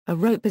A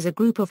rope is a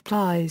group of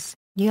plies,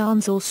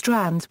 yarns or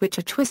strands which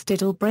are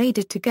twisted or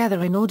braided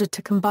together in order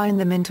to combine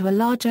them into a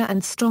larger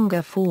and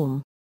stronger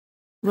form.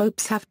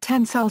 Ropes have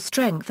tensile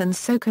strength and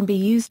so can be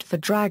used for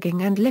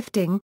dragging and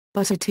lifting,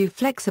 but are too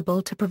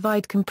flexible to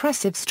provide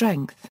compressive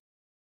strength.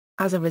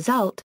 As a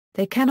result,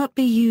 they cannot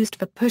be used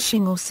for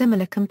pushing or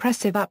similar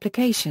compressive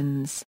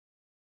applications.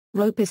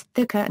 Rope is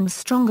thicker and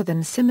stronger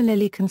than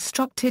similarly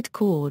constructed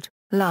cord,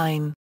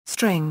 line,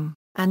 string,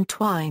 and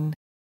twine.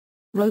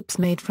 Ropes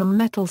made from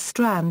metal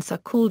strands are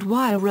called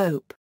wire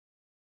rope.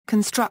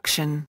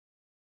 Construction.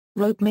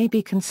 Rope may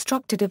be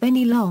constructed of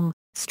any long,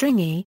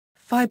 stringy,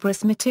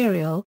 fibrous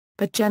material,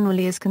 but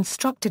generally is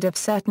constructed of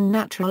certain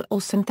natural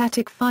or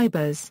synthetic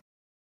fibers.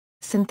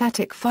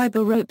 Synthetic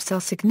fiber ropes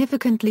are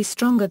significantly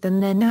stronger than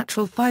their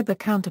natural fiber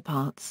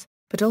counterparts,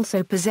 but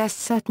also possess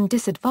certain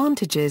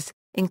disadvantages,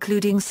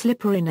 including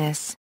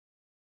slipperiness.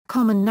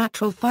 Common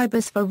natural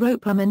fibers for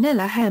rope are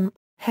manila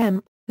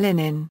hemp,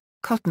 linen,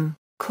 cotton,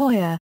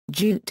 coir,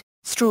 jute,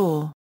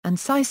 straw, and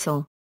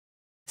sisal.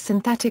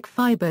 Synthetic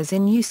fibers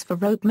in use for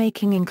rope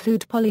making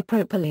include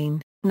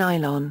polypropylene,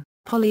 nylon,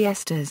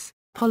 polyesters,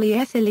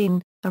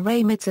 polyethylene,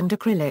 aramids and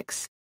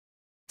acrylics.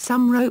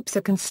 Some ropes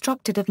are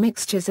constructed of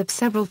mixtures of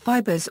several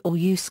fibers or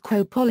use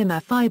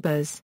copolymer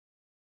fibers.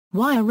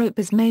 Wire rope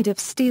is made of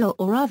steel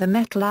or other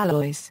metal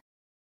alloys.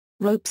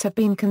 Ropes have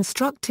been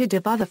constructed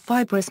of other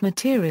fibrous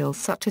materials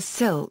such as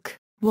silk,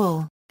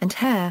 wool, and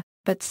hair,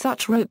 but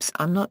such ropes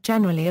are not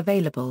generally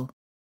available.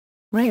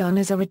 Rayon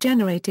is a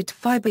regenerated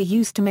fiber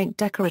used to make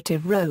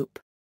decorative rope.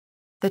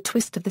 The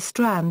twist of the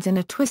strands in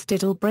a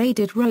twisted or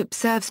braided rope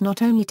serves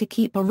not only to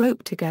keep a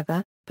rope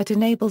together, but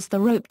enables the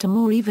rope to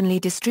more evenly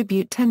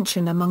distribute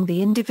tension among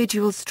the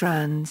individual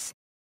strands.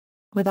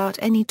 Without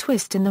any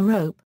twist in the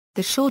rope,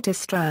 the shorter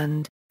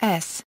strand,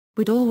 S,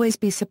 would always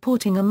be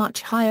supporting a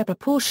much higher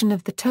proportion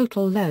of the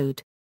total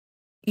load.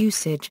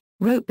 Usage.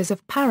 Rope is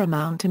of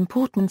paramount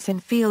importance in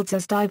fields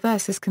as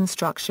diverse as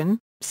construction,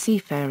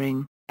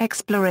 seafaring,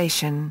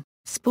 exploration,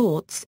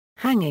 sports,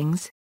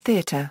 hangings,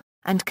 theatre,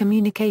 and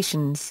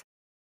communications,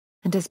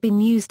 and has been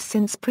used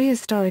since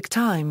prehistoric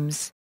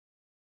times.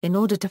 In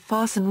order to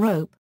fasten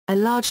rope, a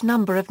large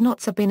number of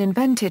knots have been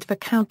invented for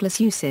countless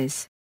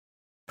uses.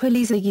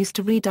 Pulleys are used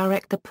to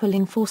redirect the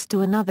pulling force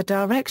to another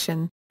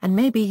direction, and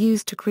may be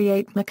used to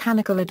create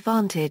mechanical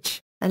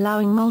advantage,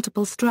 allowing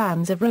multiple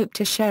strands of rope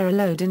to share a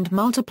load and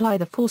multiply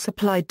the force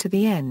applied to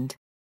the end.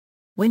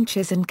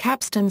 Winches and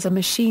capstans are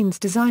machines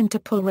designed to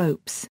pull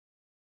ropes.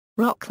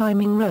 Rock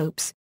climbing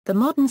ropes. The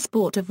modern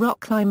sport of rock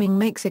climbing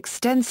makes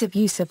extensive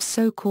use of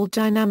so-called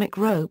dynamic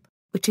rope,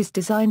 which is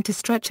designed to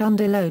stretch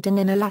under load in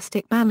an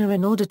elastic manner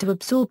in order to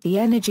absorb the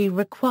energy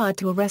required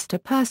to arrest a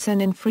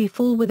person in free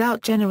fall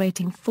without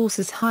generating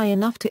forces high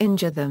enough to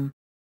injure them.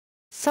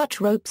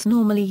 Such ropes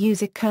normally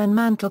use a kern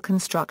mantle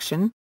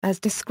construction, as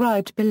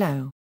described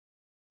below.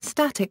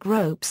 Static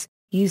ropes,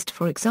 used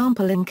for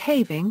example in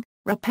caving,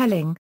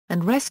 rappelling,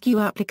 and rescue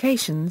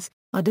applications,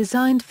 are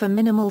designed for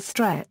minimal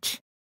stretch.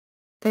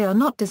 They are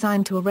not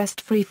designed to arrest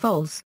free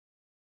falls.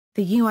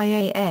 The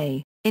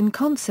UIAA, in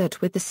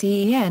concert with the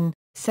CEN,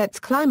 sets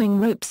climbing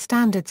rope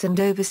standards and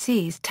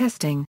oversees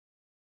testing.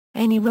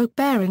 Any rope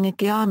bearing a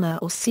Guiana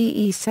or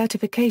CE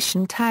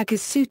certification tag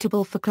is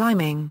suitable for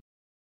climbing.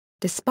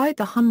 Despite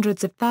the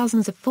hundreds of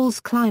thousands of falls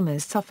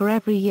climbers suffer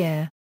every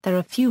year, there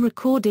are few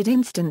recorded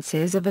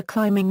instances of a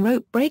climbing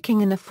rope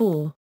breaking in a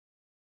fall.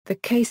 The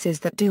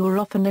cases that do are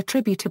often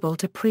attributable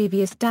to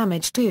previous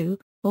damage to,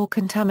 or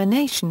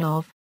contamination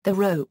of, the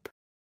rope.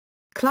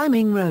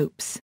 Climbing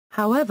ropes,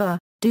 however,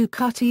 do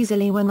cut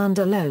easily when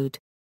under load.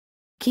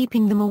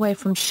 Keeping them away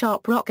from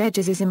sharp rock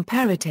edges is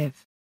imperative.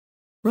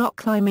 Rock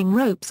climbing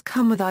ropes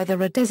come with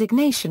either a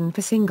designation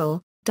for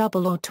single,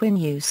 double or twin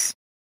use.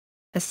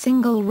 A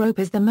single rope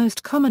is the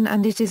most common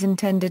and it is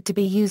intended to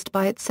be used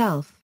by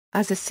itself,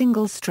 as a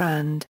single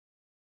strand.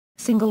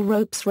 Single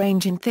ropes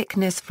range in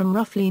thickness from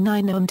roughly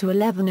 9 ohm to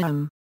 11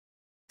 ohm.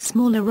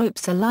 Smaller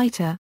ropes are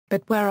lighter,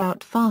 but wear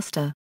out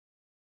faster.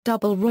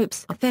 Double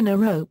ropes are thinner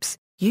ropes,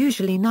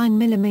 usually 9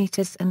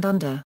 mm and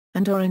under,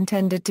 and are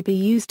intended to be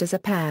used as a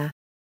pair.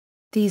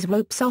 These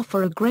ropes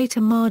offer a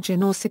greater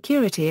margin or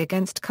security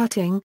against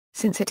cutting,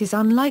 since it is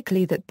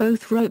unlikely that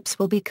both ropes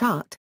will be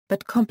cut,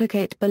 but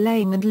complicate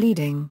belaying and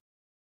leading.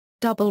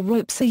 Double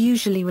ropes are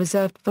usually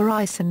reserved for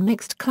ice and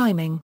mixed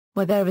climbing,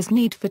 where there is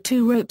need for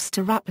 2 ropes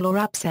to rappel or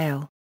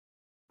abseil.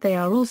 They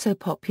are also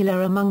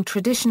popular among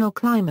traditional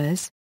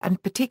climbers,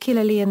 and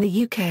particularly in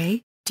the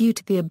UK, due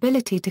to the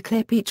ability to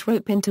clip each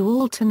rope into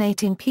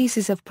alternating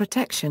pieces of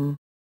protection,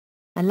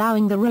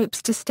 allowing the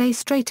ropes to stay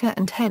straighter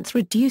and hence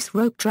reduce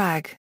rope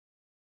drag.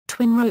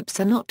 Twin ropes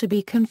are not to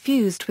be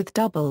confused with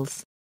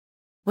doubles.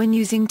 When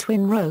using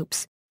twin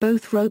ropes,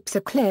 both ropes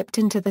are clipped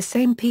into the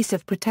same piece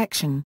of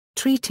protection,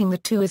 treating the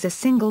two as a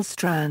single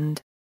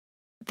strand.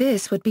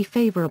 This would be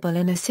favorable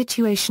in a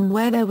situation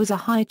where there was a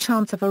high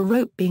chance of a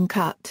rope being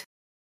cut.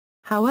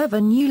 However,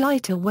 new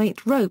lighter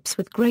weight ropes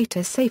with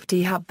greater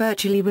safety have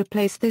virtually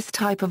replaced this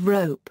type of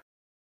rope.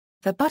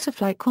 The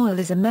butterfly coil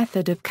is a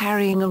method of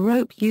carrying a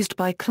rope used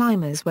by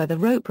climbers where the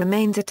rope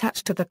remains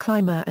attached to the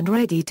climber and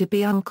ready to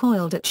be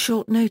uncoiled at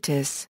short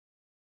notice.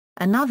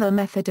 Another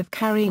method of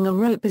carrying a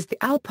rope is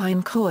the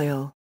alpine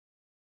coil.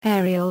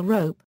 Aerial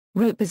rope.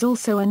 Rope is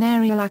also an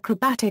aerial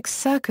acrobatics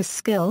circus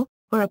skill,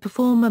 where a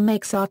performer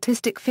makes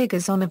artistic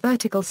figures on a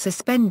vertical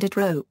suspended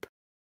rope.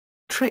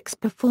 Tricks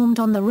performed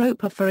on the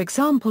rope are, for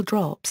example,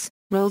 drops,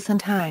 rolls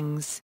and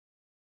hangs.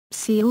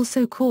 See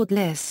also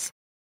cordless.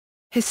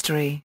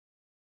 History.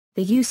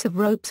 The use of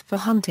ropes for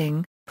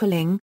hunting,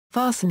 pulling,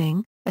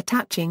 fastening,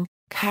 attaching,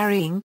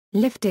 carrying,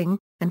 lifting,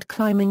 and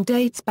climbing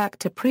dates back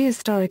to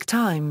prehistoric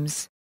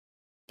times.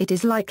 It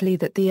is likely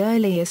that the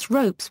earliest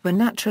ropes were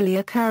naturally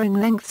occurring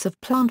lengths of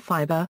plant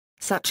fiber,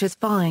 such as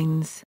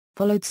vines,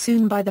 followed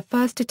soon by the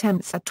first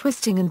attempts at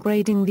twisting and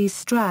braiding these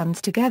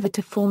strands together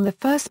to form the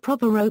first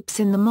proper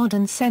ropes in the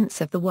modern sense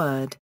of the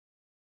word.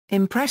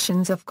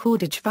 Impressions of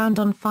cordage found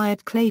on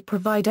fired clay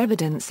provide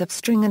evidence of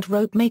string and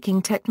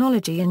rope-making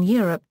technology in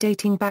Europe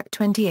dating back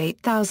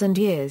 28,000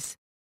 years.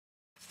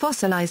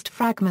 Fossilized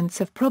fragments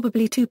of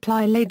probably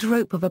two-ply laid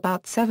rope of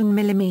about 7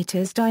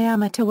 mm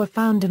diameter were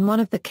found in one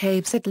of the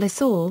caves at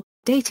Lascaux,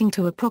 dating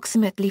to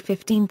approximately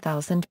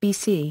 15,000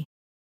 BC.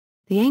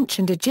 The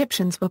ancient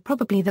Egyptians were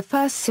probably the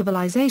first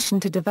civilization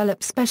to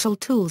develop special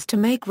tools to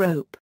make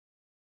rope.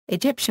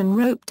 Egyptian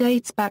rope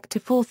dates back to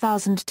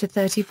 4000 to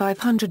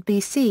 3500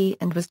 BC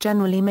and was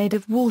generally made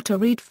of water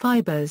reed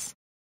fibers.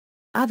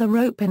 Other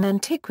rope in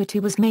antiquity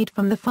was made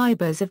from the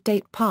fibers of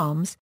date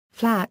palms,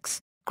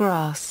 flax,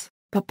 grass,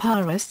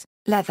 papyrus,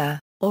 leather,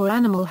 or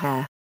animal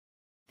hair.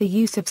 The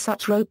use of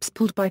such ropes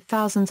pulled by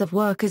thousands of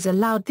workers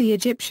allowed the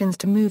Egyptians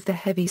to move the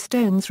heavy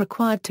stones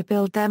required to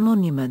build their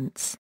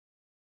monuments.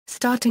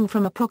 Starting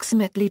from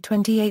approximately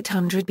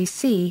 2800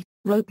 BC,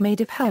 rope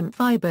made of hemp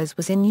fibers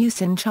was in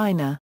use in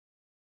China.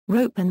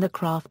 Rope and the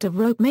craft of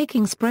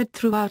rope-making spread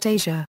throughout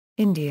Asia,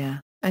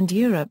 India, and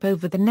Europe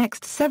over the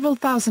next several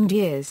thousand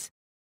years.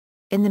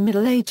 In the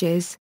Middle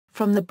Ages,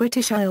 from the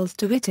British Isles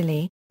to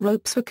Italy,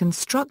 ropes were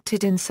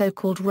constructed in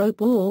so-called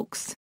rope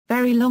walks,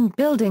 very long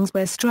buildings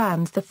where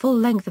strands the full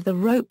length of the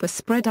rope were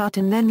spread out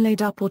and then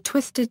laid up or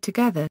twisted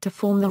together to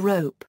form the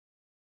rope.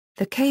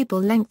 The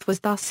cable length was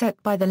thus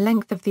set by the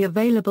length of the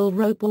available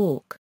rope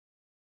walk.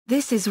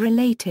 This is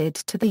related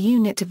to the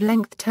unit of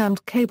length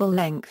termed cable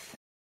length.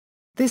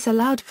 This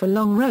allowed for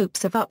long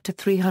ropes of up to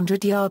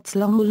 300 yards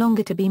long or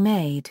longer to be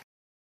made.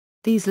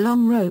 These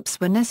long ropes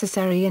were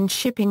necessary in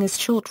shipping as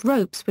short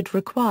ropes would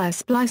require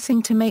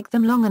splicing to make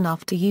them long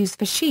enough to use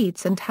for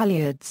sheets and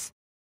halyards.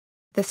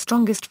 The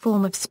strongest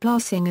form of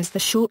splicing is the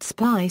short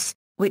splice,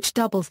 which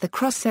doubles the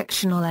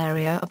cross-sectional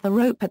area of the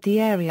rope at the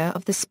area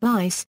of the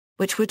splice,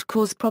 which would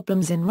cause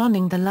problems in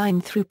running the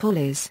line through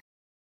pulleys.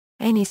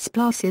 Any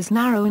splices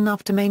narrow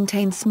enough to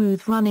maintain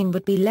smooth running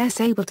would be less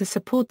able to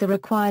support the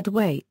required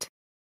weight.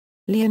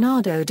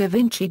 Leonardo da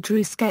Vinci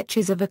drew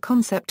sketches of a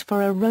concept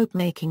for a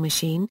rope-making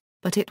machine,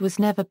 but it was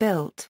never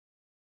built.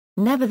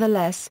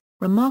 Nevertheless,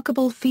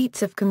 remarkable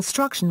feats of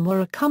construction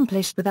were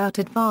accomplished without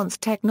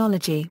advanced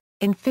technology.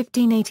 In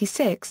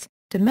 1586,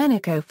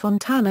 Domenico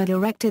Fontana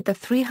erected the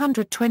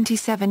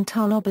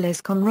 327-ton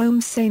obelisk on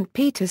Rome's St.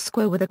 Peter's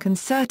Square with a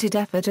concerted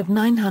effort of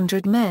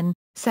 900 men,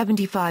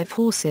 75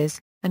 horses,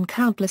 and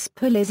countless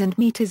pulleys and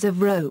meters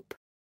of rope.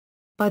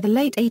 By the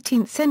late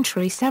 18th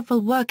century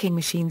several working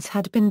machines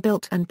had been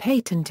built and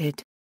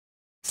patented.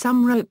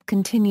 Some rope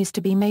continues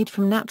to be made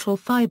from natural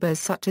fibers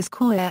such as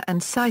coir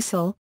and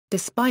sisal,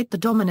 despite the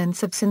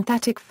dominance of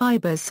synthetic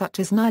fibers such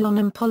as nylon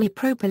and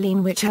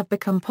polypropylene which have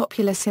become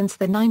popular since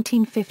the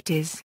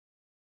 1950s.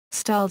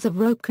 Styles of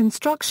rope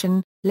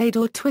construction: laid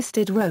or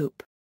twisted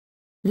rope.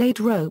 Laid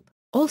rope,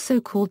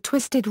 also called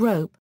twisted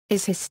rope,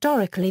 is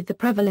historically the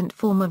prevalent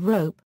form of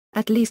rope,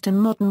 at least in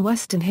modern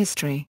Western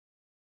history.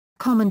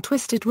 Common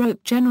twisted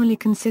rope generally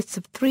consists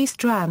of 3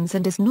 strands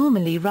and is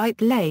normally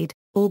right-laid,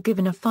 or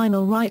given a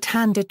final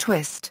right-handed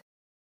twist.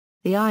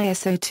 The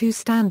ISO 2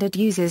 standard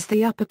uses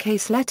the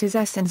uppercase letters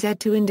S and Z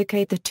to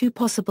indicate the 2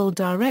 possible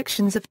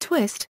directions of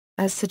twist,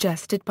 as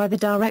suggested by the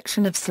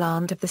direction of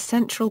slant of the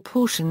central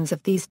portions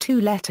of these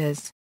 2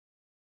 letters.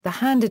 The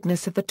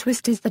handedness of the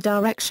twist is the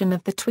direction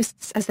of the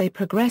twists as they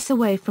progress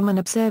away from an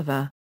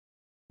observer.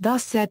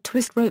 Thus Z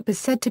twist rope is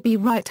said to be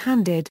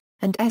right-handed,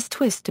 and S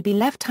twist to be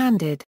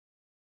left-handed.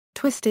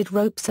 Twisted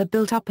ropes are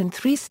built up in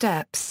 3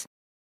 steps.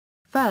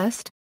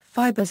 First,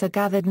 fibers are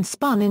gathered and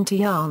spun into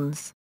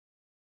yarns.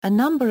 A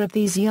number of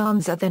these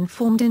yarns are then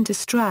formed into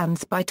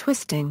strands by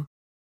twisting.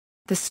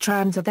 The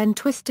strands are then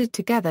twisted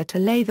together to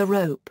lay the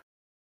rope.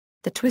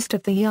 The twist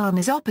of the yarn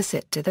is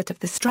opposite to that of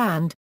the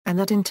strand, and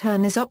that in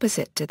turn is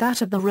opposite to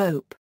that of the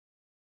rope.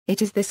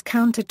 It is this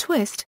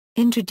counter-twist,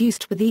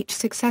 introduced with each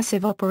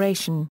successive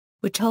operation,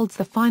 which holds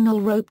the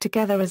final rope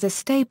together as a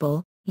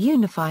stable,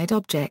 unified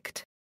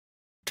object.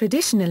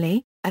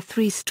 Traditionally, a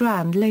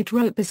 3-strand laid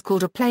rope is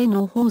called a plain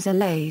or hawser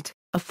laid,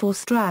 a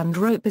 4-strand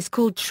rope is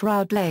called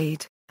shroud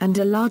laid, and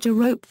a larger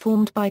rope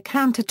formed by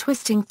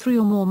counter-twisting 3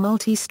 or more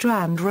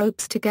multi-strand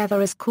ropes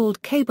together is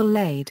called cable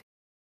laid.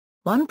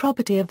 One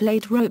property of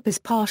laid rope is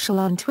partial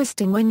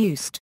untwisting when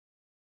used.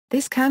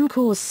 This can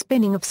cause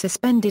spinning of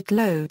suspended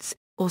loads,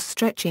 or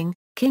stretching,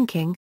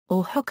 kinking,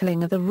 or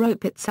huckling of the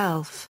rope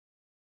itself.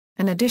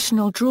 An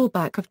additional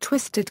drawback of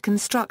twisted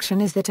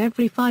construction is that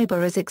every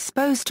fiber is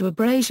exposed to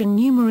abrasion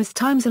numerous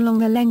times along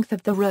the length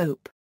of the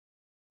rope.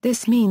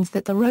 This means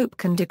that the rope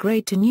can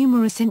degrade to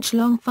numerous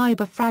inch-long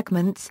fiber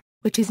fragments,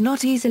 which is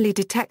not easily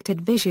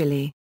detected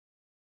visually.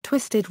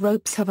 Twisted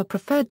ropes have a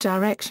preferred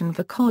direction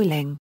for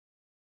coiling.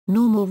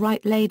 Normal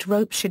right-laid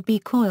rope should be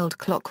coiled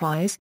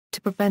clockwise,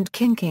 to prevent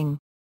kinking.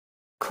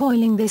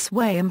 Coiling this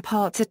way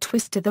imparts a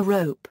twist to the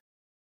rope.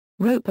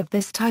 Rope of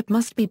this type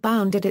must be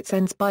bound at its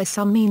ends by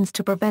some means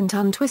to prevent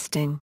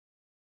untwisting.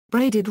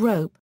 Braided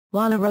rope.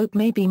 While a rope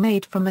may be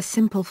made from a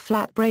simple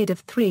flat braid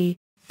of 3,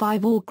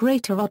 5 or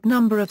greater odd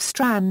number of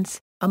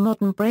strands, a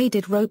modern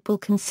braided rope will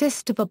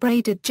consist of a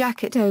braided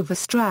jacket over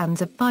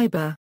strands of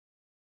fiber.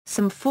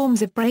 Some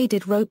forms of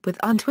braided rope with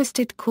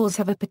untwisted cores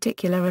have a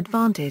particular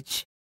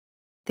advantage.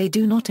 They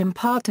do not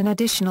impart an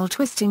additional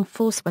twisting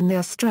force when they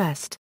are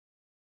stressed.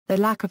 The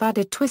lack of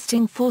added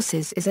twisting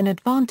forces is an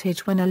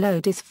advantage when a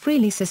load is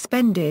freely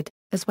suspended,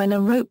 as when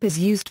a rope is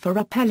used for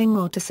rappelling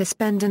or to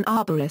suspend an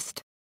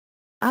arborist.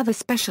 Other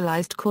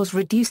specialized cores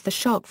reduce the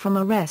shock from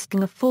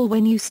arresting a fall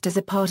when used as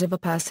a part of a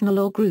personal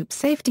or group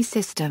safety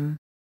system.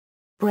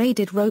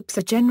 Braided ropes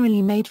are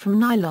generally made from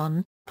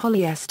nylon,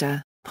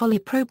 polyester,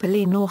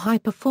 polypropylene or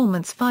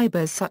high-performance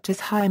fibers such as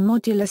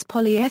high-modulus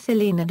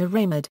polyethylene and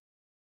aramid.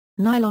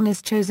 Nylon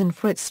is chosen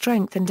for its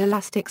strength and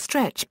elastic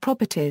stretch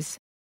properties.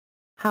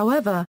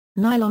 However,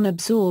 nylon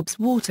absorbs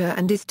water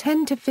and is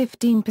 10 to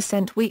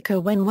 15%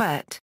 weaker when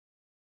wet.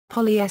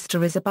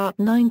 Polyester is about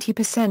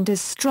 90% as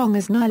strong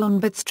as nylon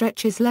but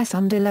stretches less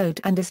under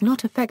load and is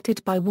not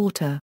affected by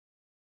water.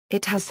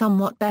 It has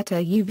somewhat better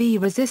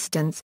UV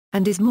resistance,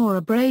 and is more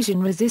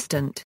abrasion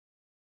resistant.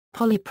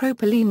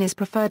 Polypropylene is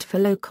preferred for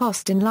low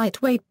cost and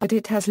lightweight but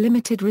it has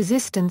limited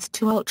resistance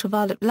to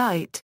ultraviolet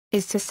light,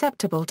 is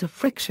susceptible to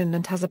friction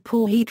and has a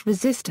poor heat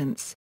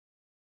resistance.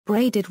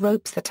 Braided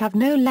ropes that have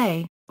no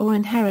lay, or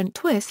inherent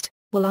twist,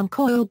 will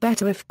uncoil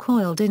better if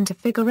coiled into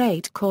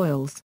figure-8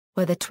 coils,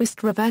 where the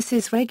twist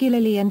reverses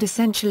regularly and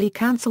essentially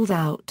cancels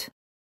out.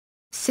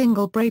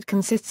 Single braid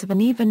consists of an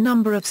even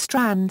number of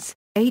strands,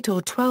 8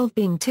 or 12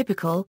 being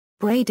typical,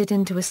 braided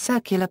into a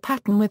circular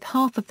pattern with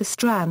half of the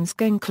strands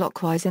going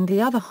clockwise and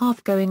the other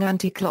half going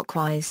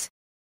anti-clockwise.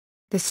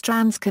 The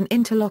strands can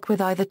interlock with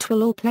either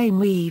twill or plain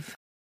weave.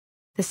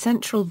 The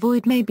central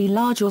void may be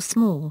large or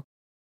small.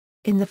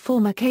 In the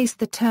former case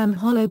the term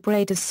hollow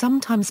braid is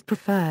sometimes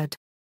preferred.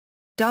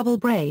 Double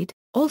braid,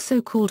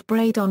 also called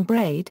braid on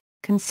braid,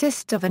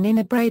 consists of an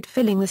inner braid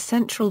filling the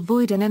central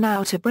void and an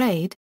outer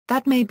braid,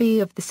 that may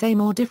be of the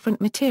same or different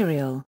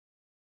material.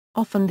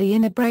 Often the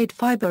inner braid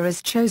fiber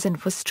is chosen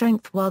for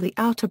strength while the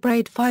outer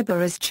braid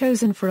fiber is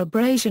chosen for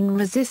abrasion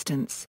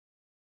resistance.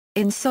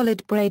 In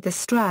solid braid the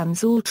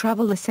strands all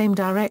travel the same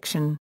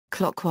direction,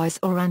 clockwise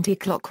or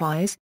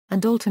anti-clockwise,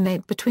 and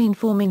alternate between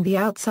forming the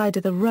outside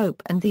of the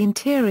rope and the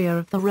interior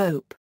of the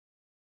rope.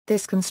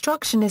 This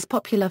construction is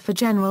popular for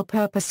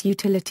general-purpose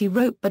utility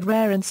rope but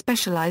rare in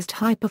specialized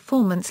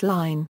high-performance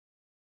line.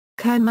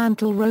 Kern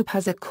mantle rope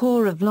has a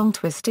core of long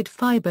twisted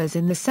fibers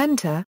in the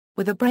center,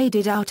 with a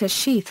braided outer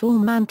sheath or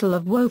mantle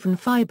of woven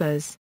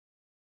fibers.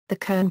 The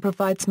kern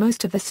provides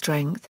most of the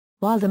strength,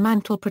 while the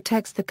mantle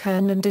protects the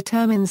kern and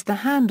determines the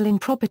handling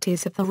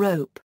properties of the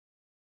rope.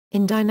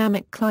 In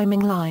dynamic climbing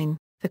line,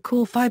 the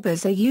core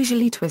fibers are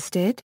usually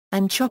twisted,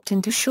 and chopped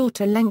into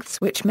shorter lengths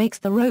which makes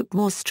the rope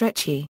more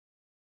stretchy.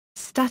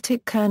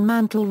 Static kern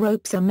mantle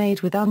ropes are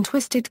made with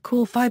untwisted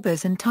core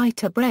fibers and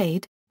tighter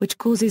braid, which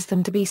causes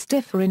them to be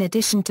stiffer in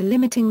addition to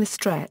limiting the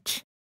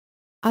stretch.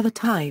 Other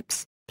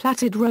types,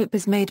 plaited rope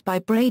is made by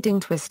braiding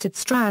twisted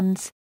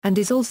strands, and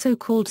is also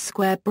called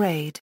square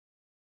braid.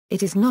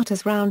 It is not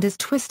as round as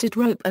twisted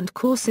rope and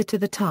coarser to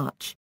the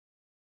touch.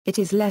 It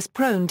is less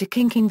prone to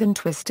kinking than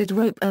twisted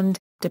rope and,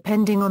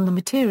 depending on the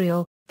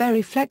material,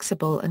 very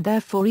flexible and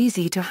therefore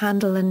easy to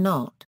handle and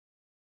knot.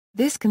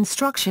 This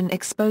construction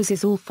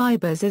exposes all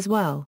fibers as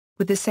well,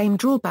 with the same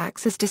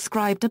drawbacks as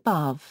described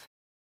above.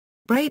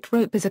 Braid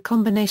rope is a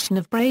combination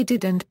of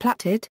braided and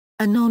plaited,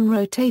 a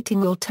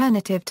non-rotating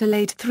alternative to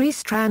laid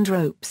 3-strand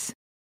ropes.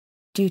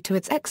 Due to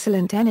its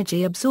excellent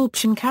energy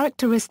absorption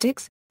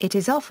characteristics, it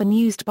is often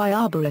used by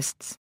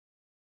arborists.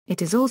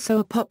 It is also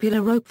a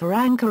popular rope for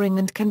anchoring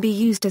and can be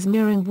used as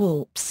mooring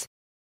warps.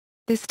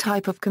 This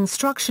type of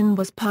construction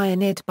was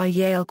pioneered by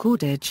Yale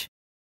cordage.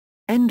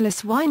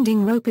 Endless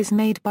winding rope is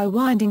made by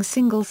winding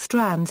single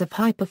strands of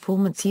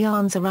high-performance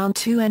yarns around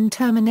two end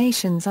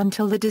terminations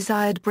until the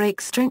desired break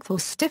strength or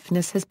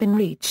stiffness has been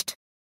reached.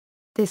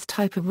 This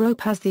type of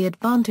rope has the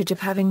advantage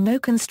of having no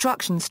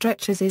construction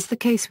stretch as is the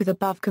case with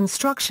above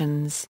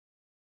constructions.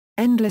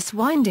 Endless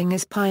winding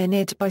is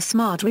pioneered by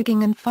Smart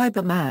Rigging and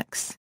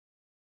FiberMax.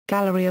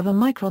 Gallery of a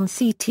Micron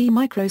CT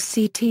Micro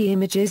CT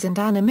images and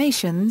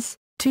animations,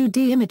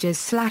 2D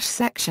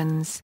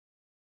images/sections.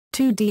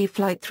 2D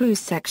flight-through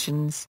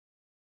sections.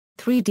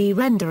 3D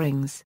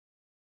renderings.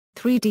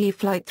 3D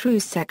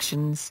flight-through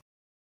sections.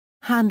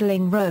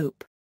 Handling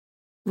rope.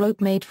 Rope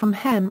made from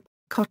hemp,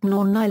 Cotton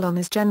or nylon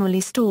is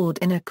generally stored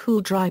in a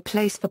cool, dry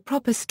place for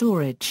proper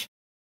storage.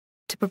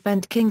 To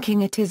prevent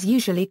kinking, it is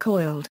usually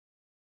coiled.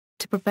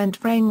 To prevent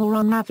fraying or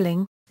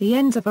unraveling, the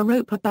ends of a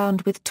rope are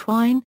bound with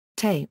twine,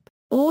 tape,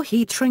 or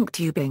heat shrink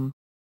tubing.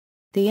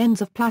 The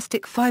ends of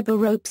plastic fiber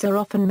ropes are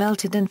often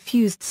melted and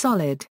fused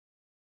solid.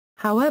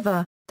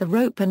 However, the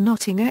rope and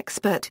knotting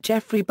expert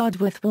Jeffrey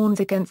Budworth warns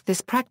against this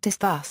practice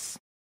thus.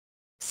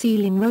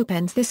 Sealing rope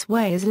ends this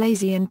way is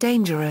lazy and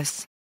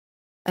dangerous.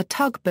 A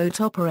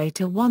tugboat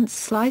operator once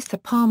sliced the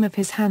palm of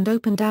his hand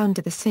open down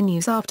to the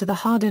sinews after the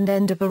hardened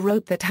end of a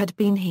rope that had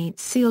been heat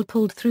sealed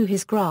pulled through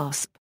his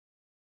grasp.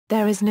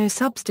 There is no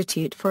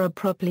substitute for a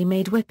properly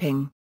made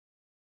whipping.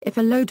 If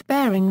a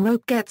load-bearing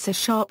rope gets a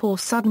sharp or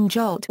sudden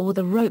jolt or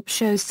the rope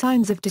shows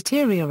signs of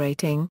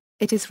deteriorating,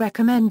 it is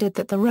recommended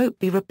that the rope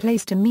be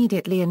replaced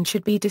immediately and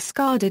should be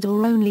discarded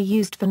or only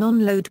used for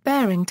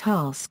non-load-bearing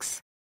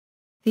tasks.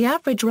 The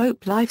average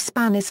rope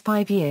lifespan is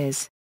 5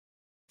 years.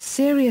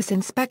 Serious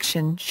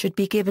inspection should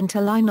be given to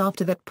line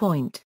after that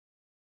point.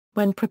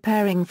 When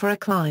preparing for a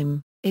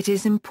climb, it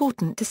is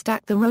important to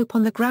stack the rope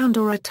on the ground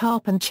or a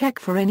tarp and check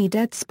for any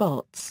dead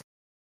spots.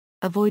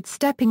 Avoid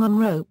stepping on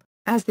rope,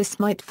 as this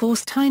might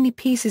force tiny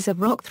pieces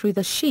of rock through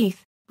the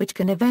sheath, which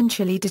can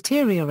eventually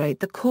deteriorate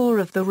the core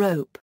of the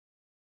rope.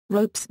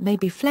 Ropes may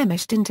be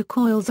flemished into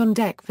coils on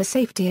deck for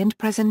safety and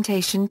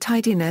presentation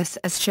tidiness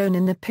as shown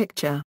in the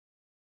picture.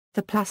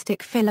 The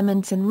plastic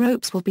filaments in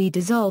ropes will be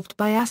dissolved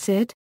by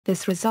acid.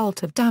 This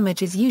result of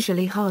damage is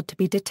usually hard to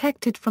be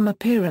detected from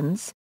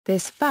appearance.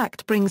 This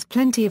fact brings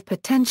plenty of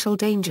potential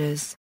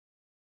dangers.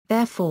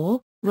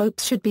 Therefore,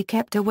 ropes should be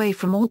kept away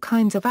from all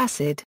kinds of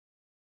acid.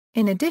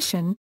 In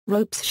addition,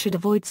 ropes should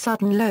avoid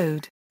sudden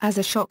load, as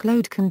a shock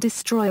load can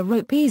destroy a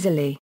rope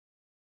easily.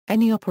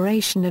 Any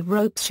operation of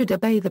ropes should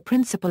obey the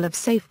principle of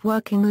safe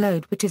working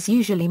load, which is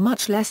usually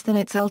much less than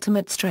its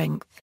ultimate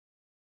strength.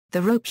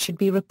 The rope should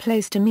be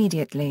replaced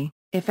immediately,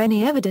 if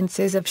any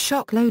evidences of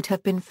shock load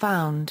have been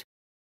found.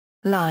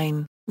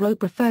 Line,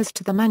 rope refers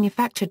to the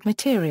manufactured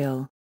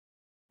material.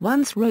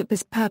 Once rope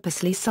is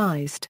purposely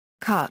sized,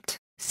 cut,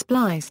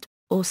 spliced,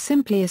 or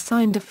simply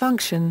assigned a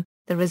function,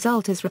 the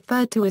result is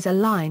referred to as a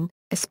line,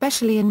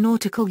 especially in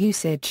nautical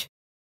usage.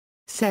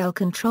 Sail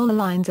control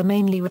lines are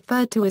mainly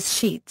referred to as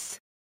sheets.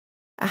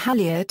 A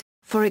halyard,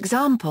 for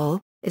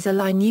example, is a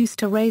line used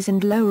to raise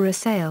and lower a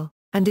sail,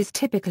 and is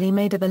typically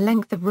made of a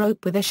length of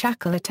rope with a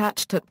shackle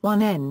attached at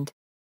one end.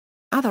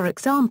 Other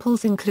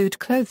examples include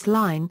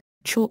clothesline,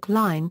 chalk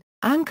line,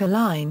 anchor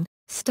line,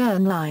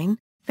 stern line,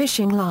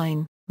 fishing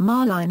line,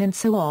 marline and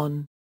so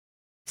on.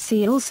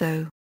 See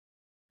also: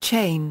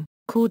 chain,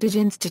 cordage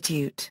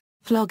institute,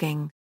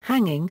 flogging,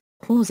 hanging,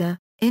 hawser,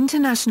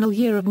 International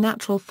Year of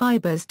Natural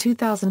Fibers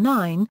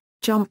 2009,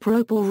 jump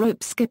rope or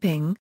rope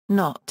skipping,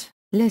 knot,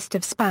 list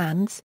of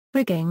spans,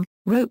 rigging,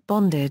 rope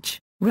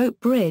bondage, rope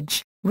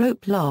bridge,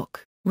 rope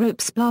lock, rope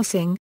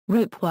splicing,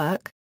 rope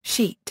work,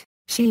 sheet,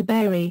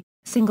 shibari,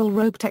 single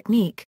rope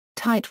technique,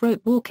 tight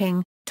rope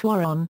walking,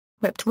 twaron,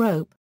 whipped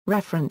rope.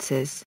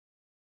 References.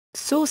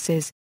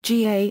 Sources: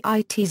 GAITZSCH,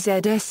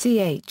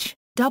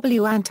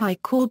 W.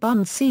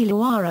 Anti-Korbund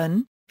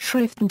Siluaren,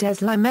 Schriften des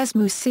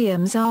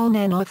Limesmuseums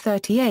Alnenor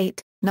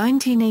 38,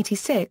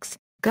 1986,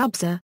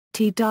 Gubser,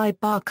 T. Die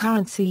Bar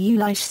Currency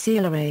Ulich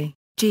Seelere,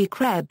 G.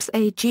 Krebs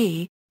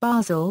A.G.,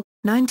 Basel,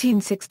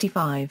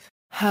 1965,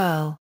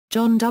 Hurl,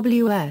 John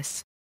W.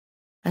 S.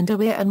 and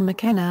O'Weir and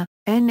McKenna,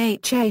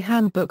 NHA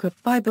Handbook of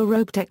Fiber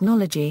Rope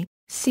Technology,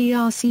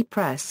 CRC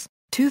Press,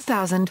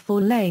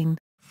 2004. Lane,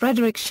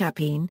 Frederick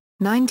Chapin,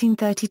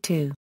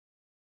 1932.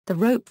 The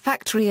Rope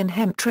Factory and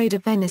Hemp Trade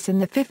of Venice in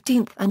the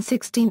 15th and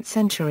 16th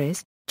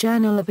Centuries,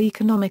 Journal of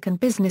Economic and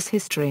Business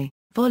History,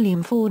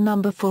 Volume 4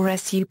 No. 4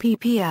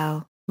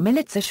 SUPPL,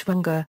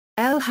 Militärschwunge,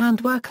 L.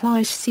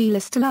 Handwerkliche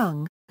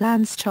Zielstellung,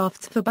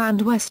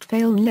 Landschaftsverband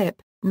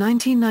Westfalen-Lippe,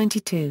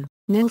 1992,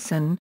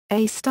 Nilsson,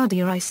 A.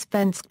 Studier I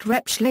Svensk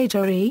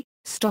Repschlagerie,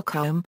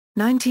 Stockholm,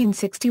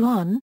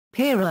 1961,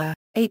 Pera,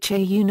 H. A.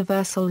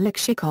 Universal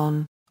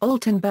Lexikon,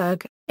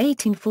 Altenburg,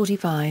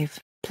 1845,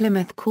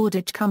 Plymouth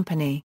Cordage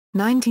Company,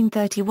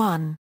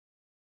 1931.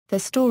 The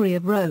Story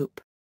of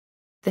Rope.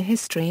 The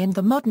History and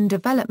the Modern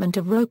Development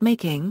of Rope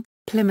Making,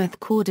 Plymouth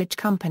Cordage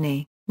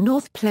Company,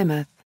 North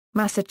Plymouth,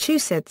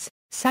 Massachusetts,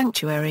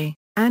 Sanctuary,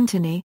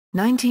 Anthony,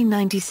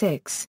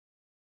 1996.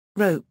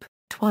 Rope,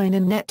 Twine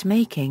and Net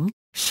Making,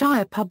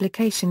 Shire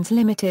Publications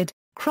Limited,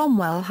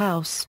 Cromwell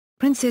House,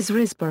 Princes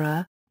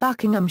Risborough,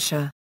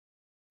 Buckinghamshire.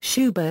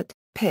 Schubert,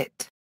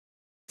 Pitt.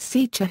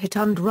 Sicherheit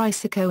und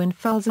Risiko in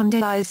Fels und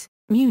Eis,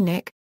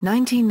 Munich,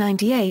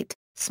 1998,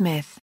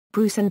 Smith,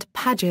 Bruce and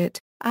Paget,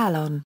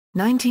 Alon,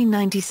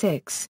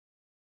 1996.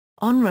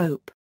 On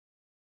Rope.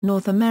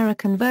 North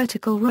American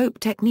Vertical Rope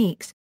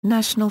Techniques,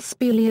 National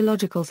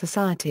Speleological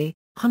Society,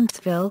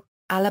 Huntsville,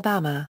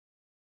 Alabama.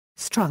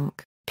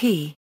 Strunk,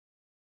 P.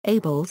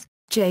 Abels,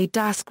 J.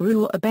 Das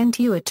Gruer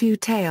Abentur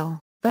Two-Tail,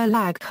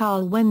 Verlag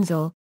Karl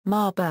Wenzel,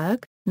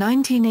 Marburg,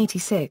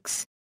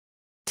 1986.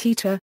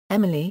 Teeter,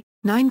 Emily,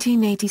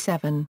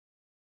 1987.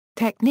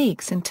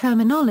 Techniques and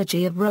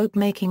Terminology of Rope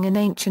Making in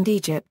Ancient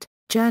Egypt,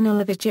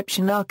 Journal of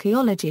Egyptian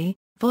Archaeology,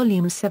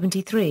 Volume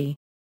 73.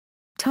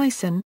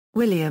 Tyson,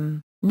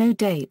 William, no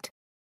date.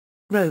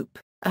 Rope,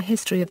 A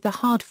History of the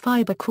Hard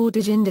Fibre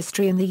Cordage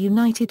Industry in the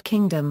United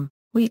Kingdom,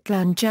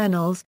 Wheatland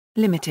Journals,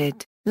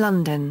 Limited,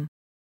 London.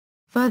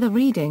 Further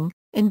reading,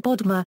 in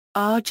Bodmer,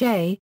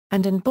 R.J.,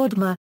 and in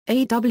Bodmer,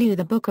 A.W.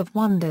 The Book of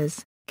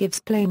Wonders gives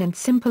plain and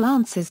simple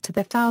answers to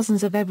the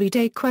thousands of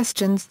everyday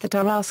questions that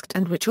are asked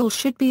and which all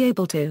should be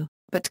able to,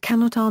 but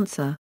cannot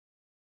answer.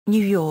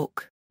 New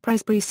York,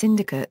 Presbury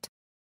Syndicate.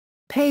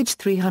 Page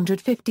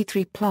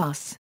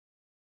 353+.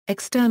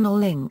 External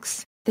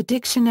links, the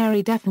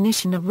dictionary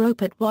definition of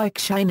rope at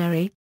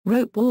Wiktionary,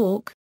 Rope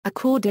Walk, a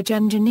cordage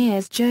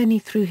engineer's journey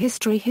through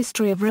history.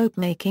 History of rope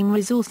making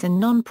resource and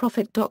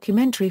non-profit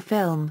documentary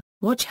film,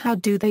 Watch How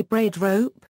Do They Braid Rope?